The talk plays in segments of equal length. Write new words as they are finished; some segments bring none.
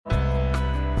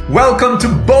Welcome to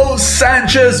Bo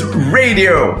Sanchez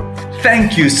Radio.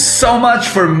 Thank you so much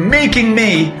for making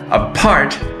me a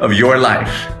part of your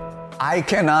life. I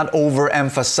cannot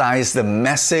overemphasize the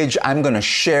message I'm going to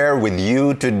share with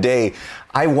you today.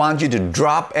 I want you to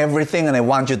drop everything and I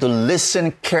want you to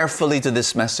listen carefully to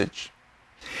this message.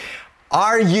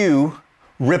 Are you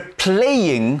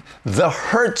replaying the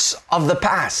hurts of the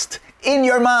past in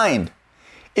your mind?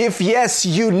 If yes,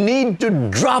 you need to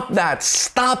drop that,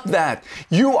 stop that.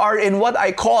 You are in what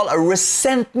I call a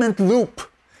resentment loop.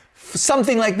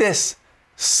 Something like this.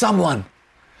 Someone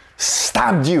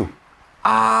stabbed you.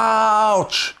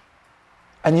 Ouch!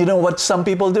 And you know what some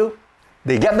people do?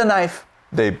 They get the knife,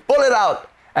 they pull it out,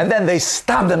 and then they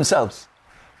stab themselves.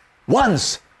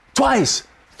 Once, twice,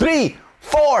 3,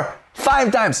 4,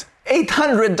 5 times,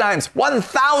 800 times,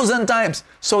 1,000 times,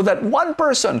 so that one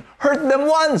person hurt them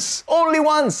once, only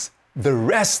once. The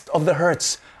rest of the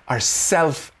hurts are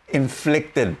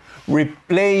self-inflicted,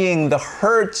 replaying the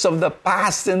hurts of the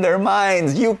past in their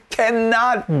minds. You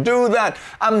cannot do that.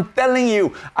 I'm telling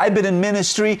you, I've been in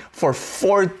ministry for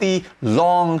 40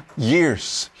 long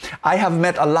years. I have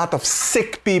met a lot of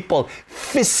sick people,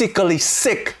 physically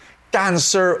sick,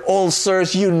 cancer,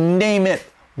 ulcers, you name it.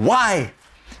 Why?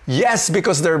 Yes,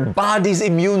 because their body's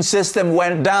immune system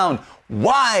went down.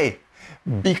 Why?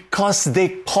 Because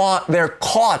they're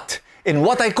caught in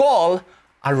what I call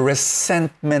a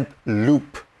resentment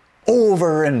loop.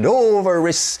 Over and over,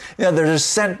 the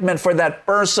resentment for that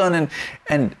person.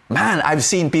 And man, I've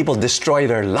seen people destroy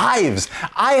their lives.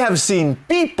 I have seen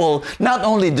people not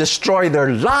only destroy their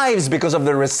lives because of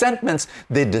their resentments,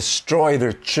 they destroy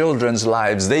their children's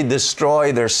lives. They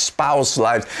destroy their spouse's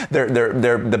lives,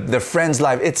 their friend's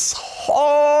life. It's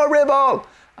horrible.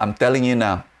 I'm telling you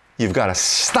now, you've got to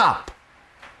stop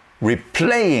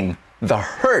replaying the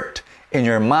hurt in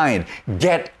your mind.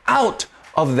 Get out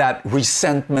of that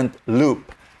resentment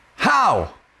loop.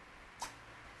 How?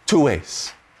 2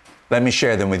 ways. Let me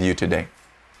share them with you today.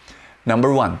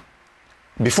 Number 1.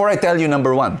 Before I tell you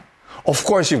number 1, of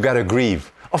course you've got to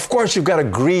grieve. Of course you've got to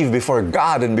grieve before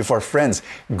God and before friends.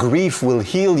 Grief will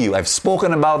heal you. I've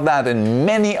spoken about that in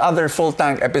many other Full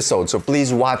Tank episodes, so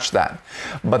please watch that.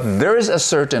 But there's a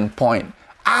certain point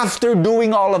after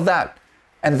doing all of that,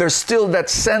 and there's still that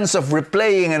sense of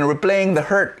replaying the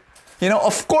hurt.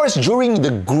 Of course, during the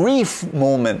grief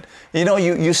moment,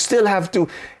 you still have to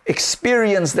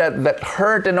experience that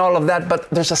hurt and all of that. But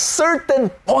there's a certain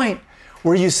point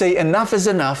where you say, enough is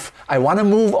enough. I want to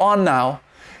move on now.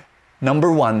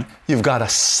 Number 1, you've got to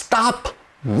stop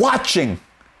watching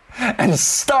and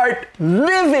start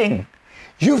living.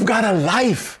 You've got a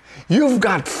life. You've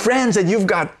got friends and you've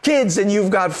got kids and you've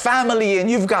got family and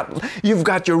you've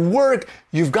got your work.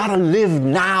 You've got to live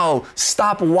now.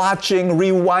 Stop watching,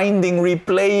 rewinding,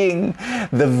 replaying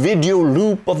the video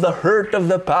loop of the hurt of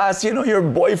the past. Your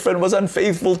boyfriend was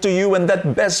unfaithful to you and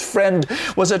that best friend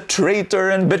was a traitor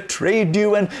and betrayed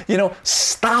you, and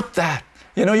stop that.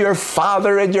 Your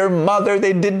father and your mother,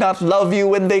 they did not love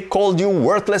you and they called you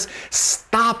worthless.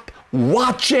 Stop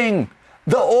watching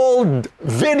the old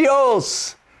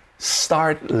videos.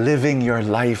 Start living your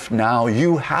life now.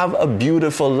 You have a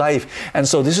beautiful life. And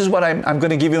so this is what I'm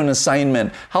going to give you an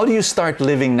assignment. How do you start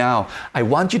living now? I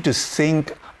want you to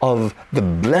think of the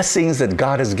blessings that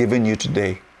God has given you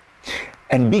today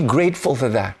and be grateful for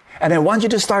that. And I want you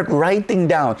to start writing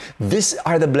down, these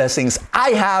are the blessings I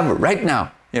have right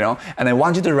now, and I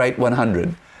want you to write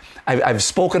 100. I've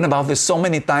spoken about this so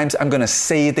many times, I'm going to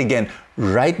say it again.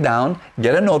 Write down,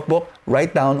 get a notebook,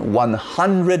 write down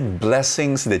 100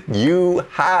 blessings that you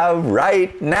have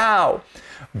right now.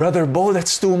 Brother Bo,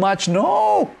 that's too much.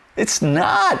 No, it's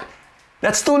not.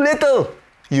 That's too little.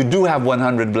 You do have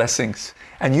 100 blessings.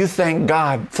 And you thank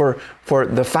God for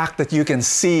the fact that you can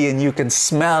see and you can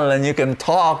smell and you can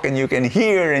talk and you can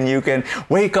hear and you can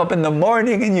wake up in the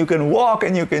morning and you can walk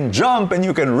and you can jump and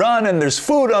you can run and there's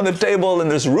food on the table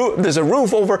and there's a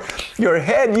roof over your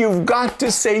head. You've got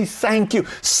to say thank you.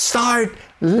 Start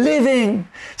living.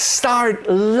 Start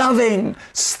loving.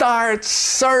 Start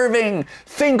serving.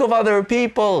 Think of other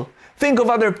people. Think of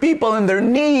other people and their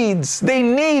needs. They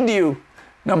need you.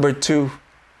 Number 2.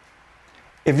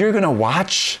 If you're going to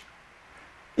watch,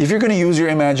 if you're going to use your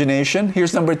imagination,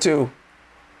 here's number 2.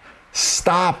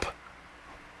 Stop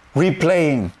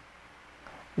replaying.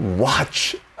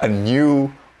 Watch a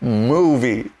new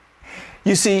movie.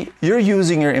 You see, you're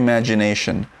using your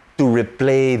imagination to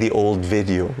replay the old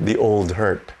video, the old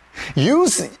hurt.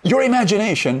 Use your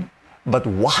imagination, but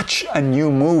watch a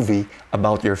new movie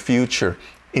about your future.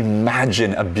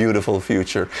 Imagine a beautiful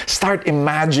future. Start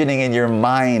imagining in your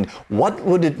mind, what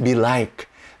would it be like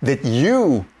that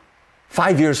you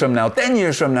 5 years from now, 10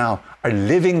 years from now, are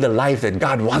living the life that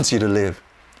God wants you to live.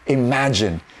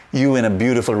 Imagine you in a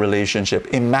beautiful relationship.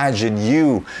 Imagine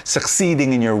you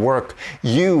succeeding in your work.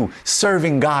 You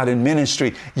serving God in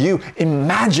ministry. You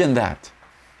imagine that.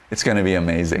 It's going to be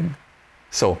amazing.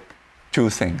 So, 2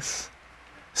 things.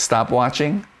 Stop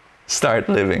watching, start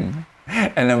living.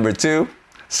 And number 2,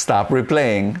 stop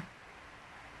replaying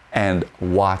and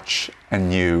watch a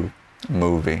new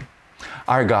movie.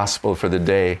 Our gospel for the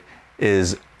day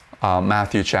is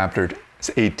Matthew chapter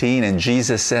 18, and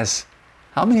Jesus says,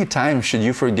 how many times should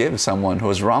you forgive someone who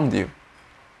has wronged you?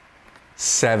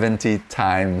 70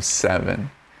 times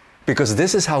 7. Because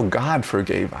this is how God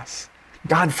forgave us.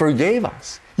 God forgave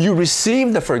us. You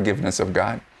receive the forgiveness of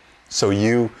God, so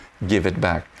you give it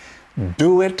back.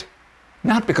 Do it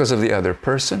not because of the other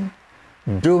person.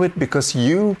 Do it because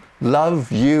you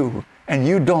love you and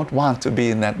you don't want to be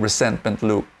in that resentment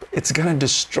loop. It's going to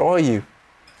destroy you.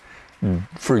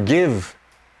 Forgive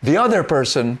the other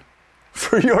person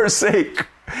for your sake,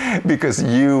 because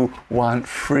you want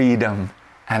freedom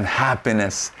and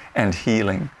happiness and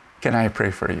healing. Can I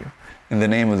pray for you? In the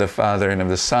name of the Father, and of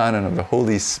the Son, and of the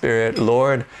Holy Spirit,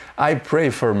 Lord, I pray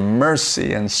for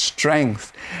mercy and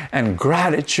strength and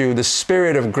gratitude, the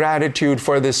spirit of gratitude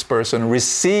for this person.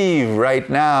 Receive right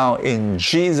now, in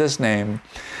Jesus' name,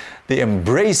 the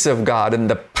embrace of God and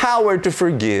the power to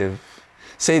forgive.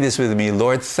 Say this with me.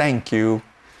 Lord, thank you.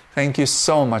 Thank you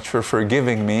so much for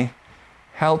forgiving me.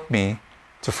 Help me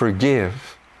to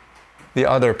forgive the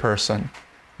other person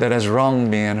that has wronged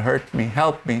me and hurt me.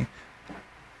 Help me.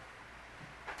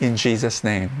 In Jesus'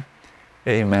 name,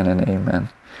 amen and amen.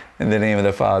 In the name of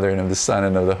the Father, and of the Son,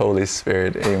 and of the Holy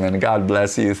Spirit, amen. God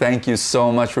bless you. Thank you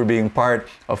so much for being part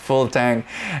of Full Tank,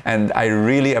 and I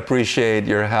really appreciate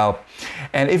your help.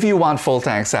 And if you want Full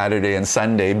Tank Saturday and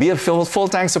Sunday, be a Full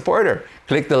Tank supporter.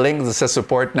 Click the link that says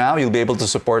support now. You'll be able to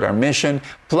support our mission.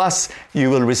 Plus, you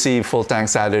will receive Full Tank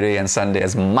Saturday and Sunday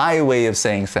as my way of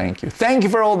saying thank you. Thank you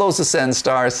for all those who send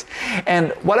stars.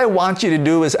 And what I want you to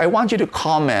do is I want you to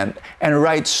comment and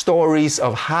write stories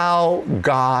of how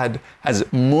God has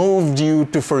moved you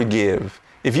to forgive.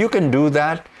 If you can do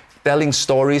that, telling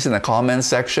stories in the comment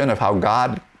section of how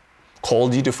God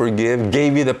called you to forgive,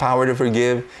 gave you the power to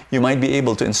forgive, you might be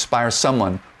able to inspire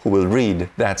someone who will read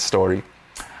that story.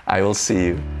 I will see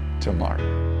you tomorrow.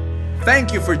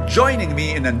 Thank you for joining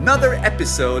me in another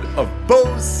episode of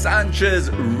Bo Sanchez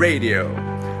Radio.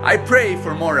 I pray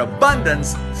for more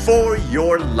abundance for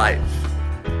your life.